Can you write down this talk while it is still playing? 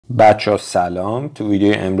بچه ها سلام. تو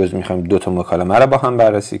ویدیو امروز میخوایم 2 تا مکالمه رو با هم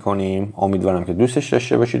بررسی کنیم. امیدوارم که دوستش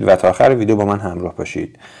داشته باشید و تا آخر ویدیو با من همراه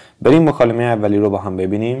باشید. بریم مکالمه اولی رو با هم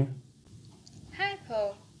ببینیم. Hi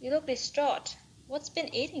Paul, you look distraught. What's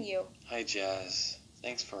been eating you? Hi Jazz,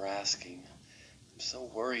 thanks for asking. I'm so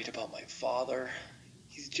worried about my father.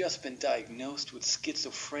 He's just been diagnosed with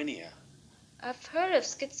schizophrenia. I've heard of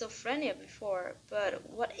schizophrenia before, but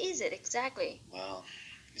what is it exactly? Well,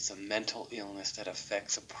 it's a mental illness that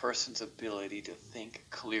affects a person's ability to think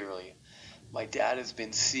clearly. My dad has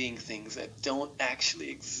been seeing things that don't actually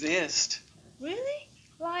exist. Really?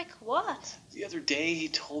 Like what? The other day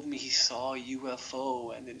he told me he saw a UFO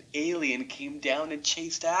and an alien came down and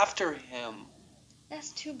chased after him.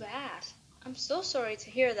 That's too bad. I'm so sorry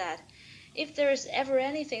to hear that. If there is ever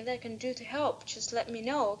anything that I can do to help, just let me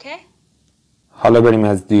know, okay? حالا بریم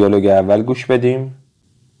از دیالوگ اول گوش بدیم.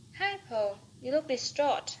 Hi Paul, you look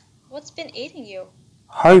distraught. What's been eating you?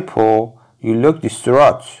 Hi Paul, you look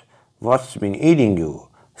distraught. What's been eating you?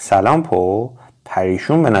 سلام پو،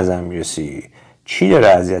 پریشون به نظر میرسی. چی داره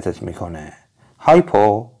اذیتت میکنه؟ Hi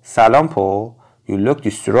Paul, سلام پو. You look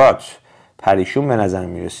distraught. پریشون به نظر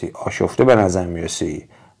میرسی. آشفته به نظر میرسی.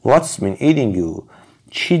 What's been eating you?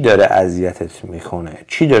 چی داره اذیتت میکنه؟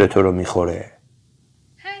 چی داره تو رو میخوره؟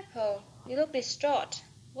 Hi Paul, you look distraught.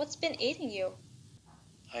 What's been eating you?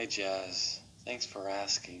 Hi Jazz, thanks for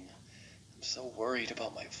asking. I'm so worried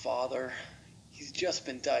about my father. He's just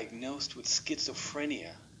been diagnosed with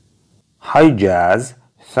schizophrenia. Hi Jazz,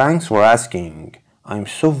 thanks for asking. I'm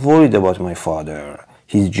so worried about my father.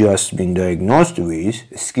 He's just been diagnosed with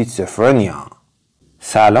schizophrenia.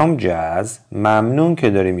 سلام جاز، ممنون که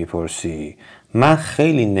داری میپرسی. من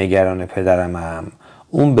خیلی نگران پدرمم.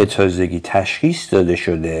 اون به تازگی تشخیص داده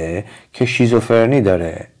شده که شیزوفرنی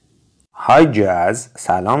داره. Hi Jazz,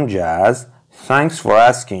 سلام جاز. Thanks for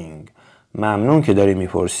asking. ممنون که داری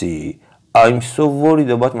میپرسی. I'm so worried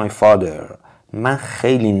about my father. من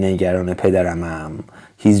خیلی نگران پدرمم.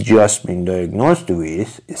 He's just been diagnosed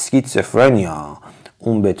with schizophrenia.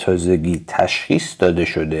 اون به تازگی تشخیص داده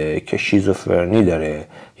شده که شیزوفرنی داره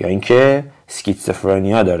یا اینکه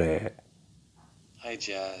اسکیزوفرنیا داره. Hi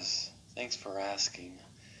Jazz, thanks for asking.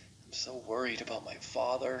 I'm so worried about my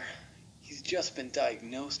father. He's just been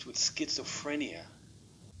diagnosed with schizophrenia.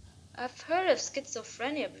 I've heard of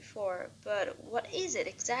schizophrenia before, but what is it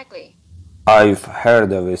exactly? I've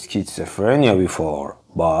heard of schizophrenia before,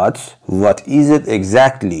 but what is it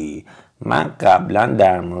exactly? من قبلا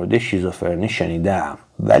در مورد شیزوفرنی شنیدم،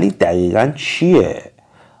 ولی دقیقاً چیه؟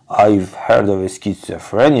 I've heard of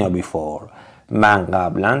schizophrenia before. من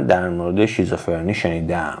قبلا در مورد شیزوفرنی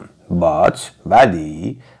شنیدم. But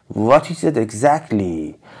ولی what is it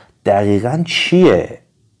exactly? دقیقاً چیه؟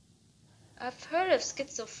 I've heard of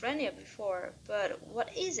schizophrenia before, but what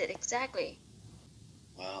is it exactly?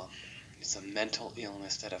 Well, it's a mental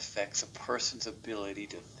illness that affects a person's ability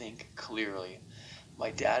to think clearly.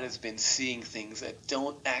 My dad has been seeing things that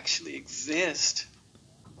don't actually exist.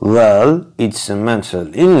 Well, it's a mental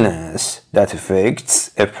illness that affects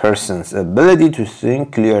a person's ability to think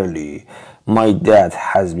clearly. My dad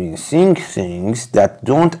has been seeing things that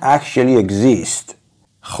don't actually exist.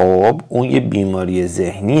 خب اون یه بیماری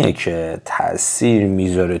ذهنیه که تأثیر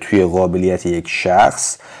میذاره توی قابلیت یک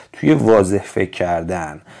شخص توی واضح فکر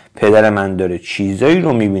کردن. پدر من داره چیزایی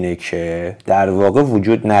رو میبینه که در واقع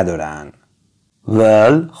وجود ندارن.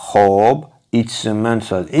 Well, خب it's a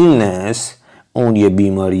mental illness. اون یه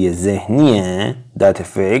بیماری ذهنیه that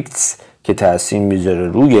affects که تأثیر میذاره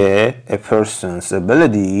روی a person's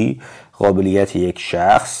ability قابلیت یک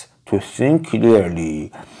شخص to think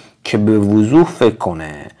clearly که به وضوح فکر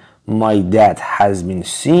کنه. My dad has been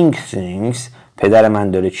seeing things. پدر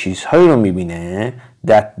من داره چیزهایی رو میبینه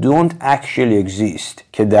that don't actually exist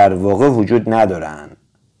که در واقع وجود ندارن.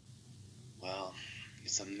 Well,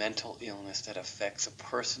 it's a mental illness that affects a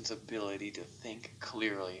person's ability to think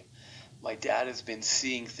clearly. My dad has been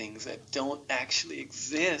seeing things that don't actually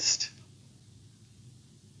exist.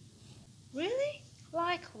 Really?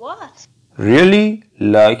 Like what? Really?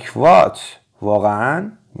 Like what?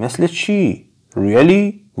 واقعاً؟ مثل چی؟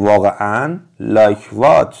 Really? واقعاً؟ Like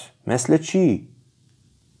what? مثل چی؟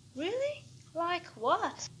 Really? Like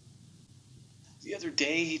what? The other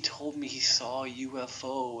day he told me he saw a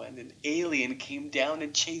UFO and an alien came down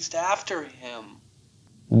and chased after him.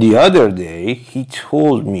 The other day he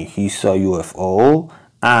told me he saw a UFO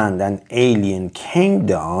and an alien came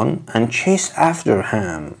down and chased after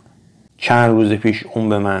him. چند روز پیش اون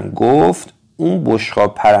به من گفت اون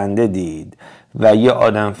بشقاب پرنده دید و یه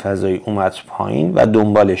آدم فضایی اومد پایین و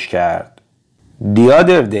دنبالش کرد. The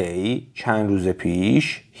other day چند روز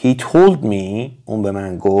پیش he told me اون به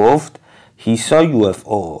من گفت He saw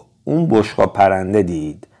UFO. اون بشقاب پرنده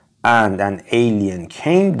دید. And an alien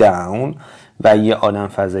came down. و یه آدم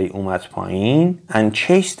فضایی اومد پایین. And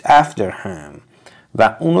chased after him.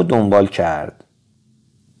 و اونو دنبال کرد.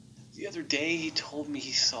 The other day he told me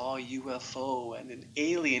he saw a UFO and an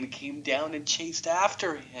alien came down and chased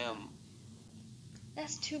after him.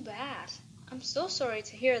 That's too bad. I'm so sorry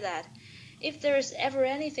to hear that. If there is ever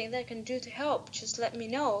anything that I can do to help, just let me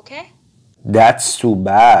know, okay? That's too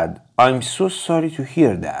bad. I'm so sorry to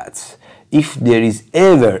hear that. If there is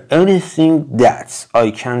ever anything that I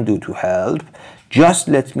can do to help, just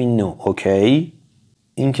let me know, okay?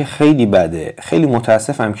 این که خیلی بده. خیلی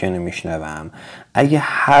متاسفم که نمیشنوم. اگه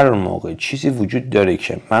هر موقع چیزی وجود داره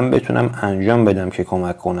که من بتونم انجام بدم که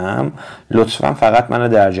کمک کنم، لطفاً فقط منو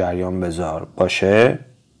در جریان بذار. باشه؟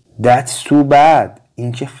 That's too bad.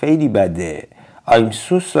 این که خیلی بده. I'm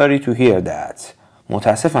so sorry to hear that.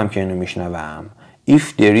 متاسفم که نمیشنوم. If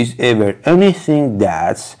there is ever anything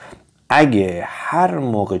that اگه هر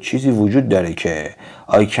موقع چیزی وجود داره که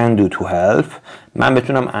I can do to help من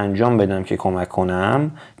بتونم انجام بدم که کمک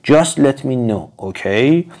کنم just let me know,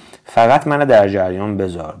 okay? فقط منو در جریان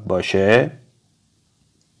بذار. باشه؟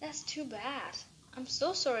 That's too bad. I'm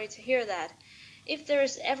so sorry to hear that. If there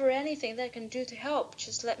is ever anything that I can do to help,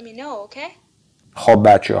 just let me know, okay? خب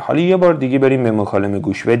بچه حالا یه بار دیگه بریم به مکالمه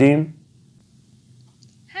گوش بدیم.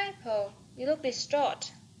 Hi, Poe. You look distraught.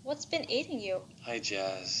 What's been eating you? Hi,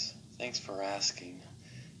 Jazz. Thanks for asking.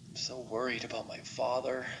 I'm so worried about my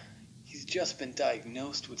father. He's just been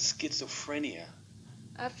diagnosed with schizophrenia.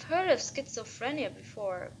 I've heard of schizophrenia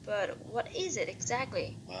before, but what is it exactly?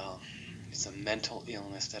 Well, it's a mental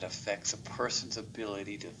illness that affects a person's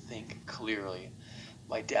ability to think clearly.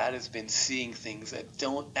 My dad has been seeing things that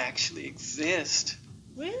don't actually exist.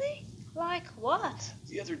 Really? Like what?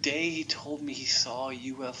 The other day he told me he saw a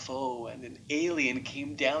UFO and an alien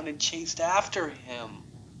came down and chased after him.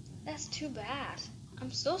 That's too bad.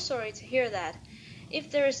 I'm so sorry to hear that. If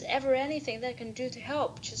there is ever anything that I can do to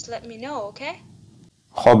help, just let me know, okay?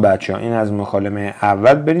 خب بچه این از مکالمه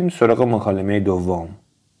اول بریم سراغ مکالمه دوم.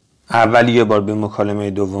 اول یه بار به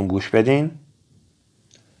مکالمه دوم گوش بدین.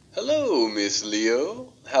 Hello, Miss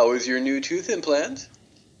Leo. How is your new tooth implant?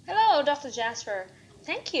 Hello, Dr. Jasper.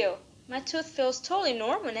 Thank you. My tooth feels totally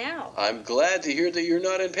normal now. I'm glad to hear that you're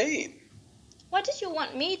not in pain. Why did you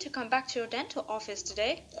want me to come back to your dental office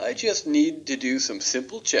today? I just need to do some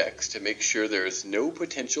simple checks to make sure there is no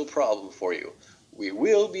potential problem for you. We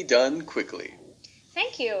will be done quickly.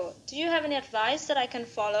 Thank you. Do you have any advice that I can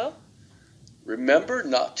follow? Remember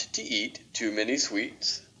not to eat too many sweets.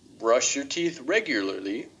 Brush your teeth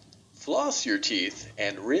regularly. Floss your teeth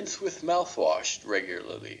and rinse with mouthwash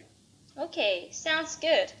regularly. Okay, sounds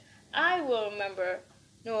good. I will remember.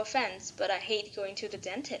 No offense, but I hate going to the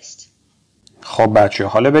dentist. خب بچه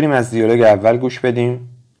حالا بریم از دیالوگ اول گوش بدیم.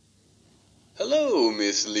 Hello,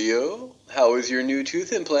 Miss Leo. How is your new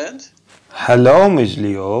tooth implant? Hello, Miss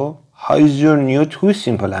Leo. How is your new tooth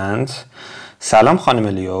implant? سلام خانم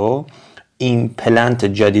لیو. ایمپلنت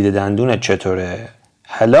جدید دندونت چطوره؟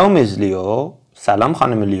 Hello, Miss Leo. سلام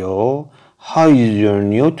خانم لیو. How is your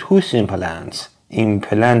new tooth implant?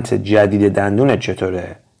 ایمپلنت جدید دندونت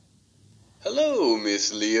چطوره؟ Hello,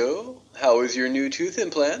 Miss Leo. How is your new tooth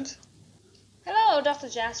implant? Hello, Dr.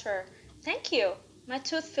 Jasper. Thank you. My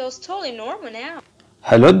tooth feels totally normal now.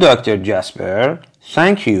 Hello, Dr. Jasper.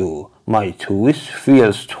 Thank you. My tooth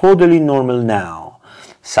feels totally normal now.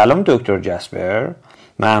 سلام دکتر جاسپر.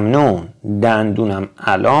 ممنون. دندونم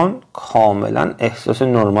الان کاملا احساس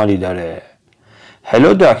نرمالی داره.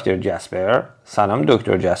 Hello, Dr. Jasper. سلام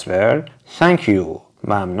دکتر جاسپر. Thank you.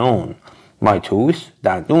 ممنون. My tooth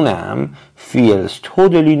دندونم feels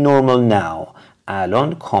totally normal now.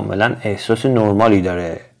 الان کاملا احساس نرمالی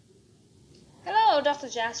داره. Hello, Dr.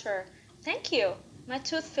 Jasper. Thank you. My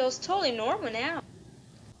tooth feels totally normal now.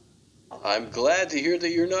 I'm glad to hear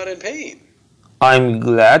that you're not in pain. I'm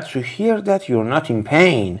glad to hear that you're not in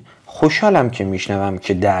pain. خوشحالم که میشنوم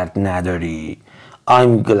که درد نداری.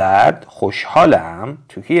 I'm glad خوشحالم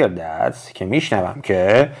to hear that که میشنوم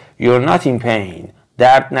که you're not in pain.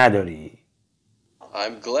 درد نداری.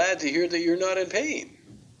 I'm glad to hear that you're not in pain.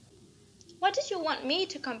 Why did you want me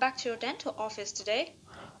to come back to your dental office today?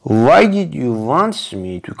 Why did you want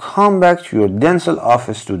me to come back to your dental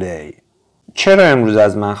office today? چرا امروز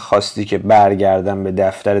از من خواستی که برگردم به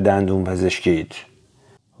دفتر دندون پزشکیت؟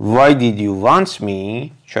 Why did you want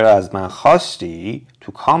me? چرا از من خواستی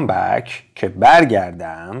to come back که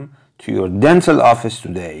برگردم to your dental office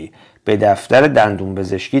today به دفتر دندون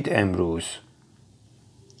پزشکیت امروز؟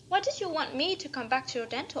 Why did you want me to come back to your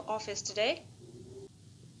dental office today?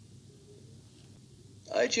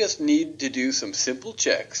 I just need to do some simple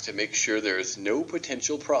checks to make sure there is no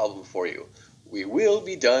potential problem for you. We will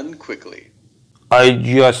be done quickly. I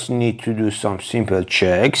just need to do some simple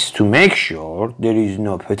checks to make sure there is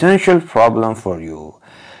no potential problem for you.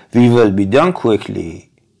 We will be done quickly.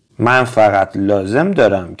 من فقط لازم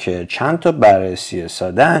دارم که چند تا بررسی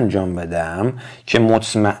ساده انجام بدم که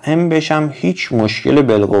مطمئن بشم هیچ مشکل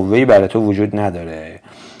بالقوه‌ای برای تو وجود نداره.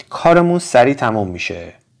 کارمون سریع تموم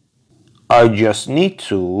میشه. I just need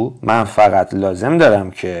to من فقط لازم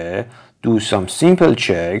دارم که do some simple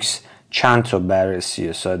checks چند تا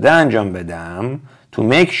بررسی ساده انجام بدم to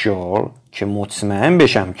make sure که مطمئن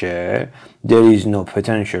بشم که there is no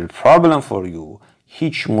potential problem for you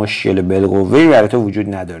هیچ مشکل بالقوه‌ای برای تو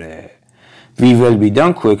وجود نداره. We will be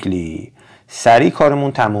done quickly سریع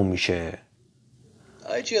کارمون تموم میشه.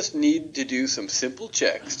 I just need to do some simple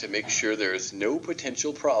checks to make sure there is no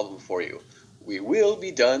potential problem for you. We will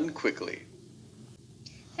be done quickly.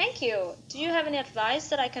 Thank you. Do you have any advice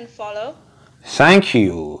that I can follow? Thank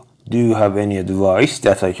you. Do you have any advice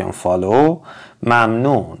that I can follow?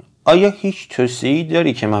 ممنون. آیا هیچ توصیه‌ای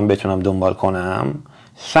داری که من بتونم دنبال کنم؟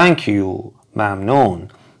 Thank you. ممنون.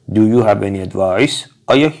 Do you have any advice?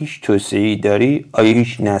 آیا هیچ توصیه‌ای داری؟ آیا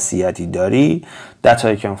هیچ نصیحتی داری؟ That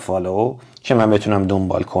I can follow که من بتونم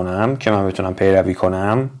دنبال کنم، که من بتونم پیروی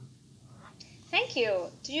کنم؟ Thank you.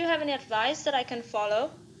 Do you have any advice that I can follow?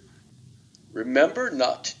 Remember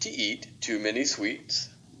not to eat too many sweets.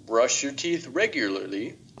 Brush your teeth regularly.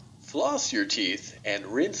 Floss your teeth and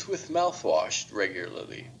rinse with mouthwash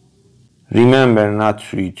regularly. Remember not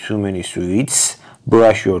to eat too many sweets.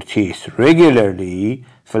 Brush your teeth regularly.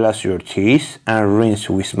 Floss your teeth and rinse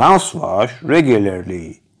with mouthwash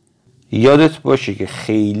regularly. یادت باشه که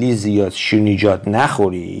خیلی زیاد شیرینیجات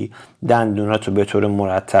نخوری، دندوناتو به طور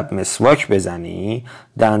مرتب مسواک بزنی،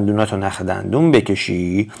 دندوناتو نخ دندون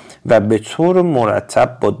بکشی و به طور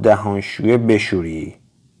مرتب با دهانشویه بشوری.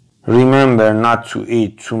 Remember not to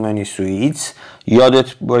eat too many sweets.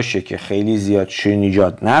 یادت باشه که خیلی زیاد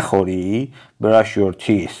شیرینیجات نخوری. Brush your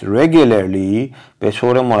teeth regularly. به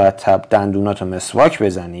طور مرتب دندوناتو مسواک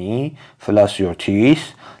بزنی. Floss your teeth.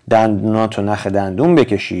 دندوناتو نخ دندون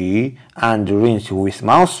بکشی. And rinse with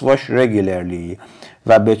mouthwash regularly.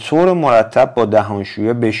 و به طور مرتب با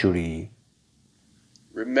دهانشویه بشوری.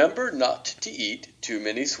 Remember not to eat too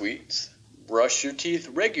many sweets. Brush your teeth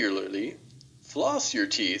regularly. Floss your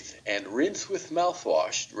teeth and rinse with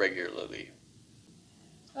mouthwash regularly.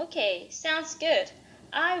 Okay, sounds good.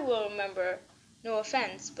 I will remember. No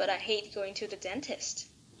offense, but I hate going to the dentist.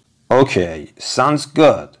 Okay, sounds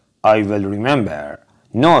good. I will remember.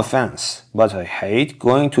 No offense, but I hate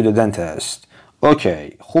going to the dentist.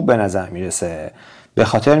 Okay, خوب به نظر میرسه. به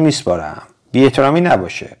خاطر میسپارم. بی احترامی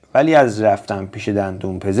نباشه. ولی از رفتن پیش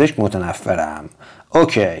دندون پزشک متنفرم.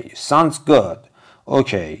 Okay, sounds good.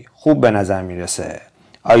 Okay, خوب به نظر میرسه.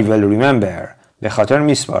 I will remember. به خاطر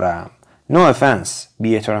میسپارم. No offense.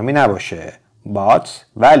 بی احترامی نباشه. But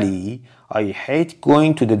ولی I hate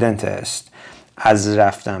going to the dentist. از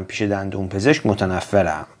رفتن پیش دندون پزشک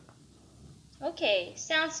متنفرم. Okay,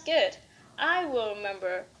 sounds good. I will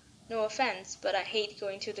remember. No offense, but I hate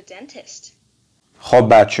going to the dentist. خب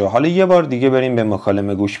بچه حالا یه بار دیگه بریم به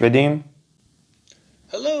مکالمه گوش بدیم.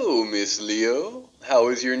 Hello, Miss Leo. How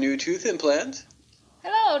is your new tooth implant?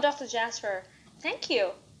 Hello, Dr. Jasper. Thank you.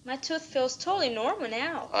 My tooth feels totally normal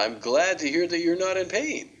now. I'm glad to hear that you're not in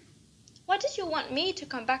pain. Why did you want me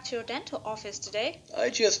to come back to your dental office today? I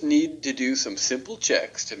just need to do some simple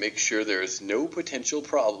checks to make sure there is no potential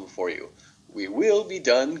problem for you. We will be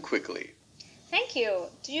done quickly. Thank you.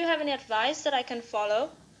 Do you have any advice that I can follow?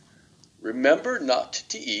 Remember not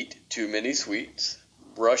to eat too many sweets.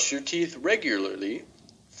 Brush your teeth regularly.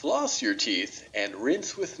 Floss your teeth and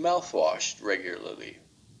rinse with mouthwash regularly.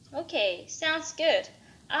 Okay, sounds good.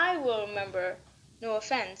 I will remember. No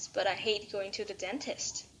offense, but I hate going to the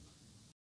dentist.